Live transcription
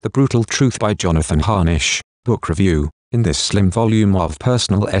The Brutal Truth by Jonathan Harnisch, Book Review. In this slim volume of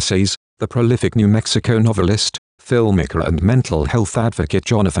personal essays, the prolific New Mexico novelist, filmmaker and mental health advocate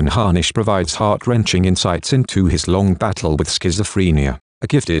Jonathan Harnisch provides heart-wrenching insights into his long battle with schizophrenia. A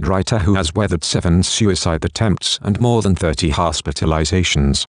gifted writer who has weathered 7 suicide attempts and more than 30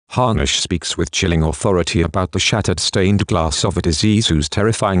 hospitalizations, Harnisch speaks with chilling authority about the shattered stained glass of a disease whose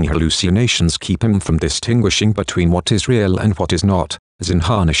terrifying hallucinations keep him from distinguishing between what is real and what is not, as in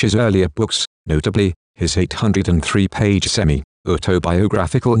Harnisch's earlier books, notably, his 803-page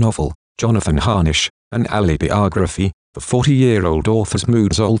semi-autobiographical novel, Jonathan Harnisch, an Alibiography. The 40-year-old author's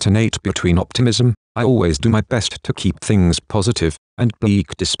moods alternate between optimism, I always do my best to keep things positive, and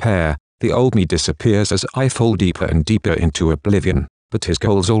bleak despair, the old me disappears as I fall deeper and deeper into oblivion. But his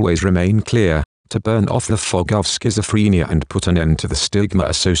goals always remain clear: to burn off the fog of schizophrenia and put an end to the stigma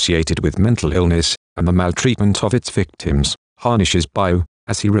associated with mental illness, and the maltreatment of its victims. Harnisch's bio,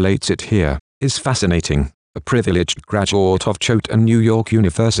 as he relates it here, is fascinating. A privileged graduate of Choate and New York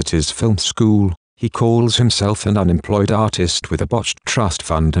University's film school, he calls himself an unemployed artist with a botched trust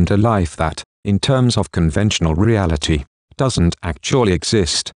fund and a life that, in terms of conventional reality, doesn't actually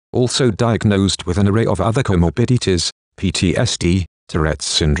exist. Also diagnosed with an array of other comorbidities, PTSD, Tourette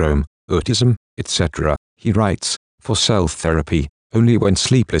syndrome, autism, etc., he writes, for self-therapy, only when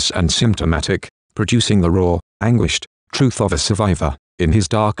sleepless and symptomatic, producing the raw, anguished truth of a survivor. In his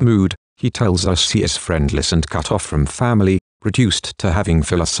dark mood, he tells us he is friendless and cut off from family, reduced to having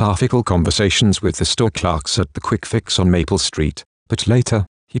philosophical conversations with the store clerks at the Quick Fix on Maple Street. But later,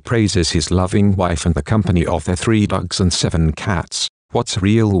 he praises his loving wife and the company of their 3 dogs and 7 cats. What's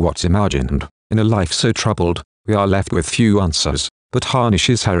real, what's imagined? In a life so troubled, we are left with few answers. But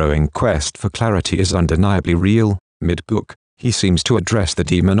Harnisch's harrowing quest for clarity is undeniably real. Mid-book, he seems to address the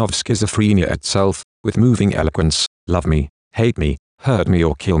demon of schizophrenia itself, with moving eloquence. Love me, hate me, hurt me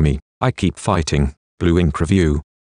or kill me, I keep fighting. BlueInk Review.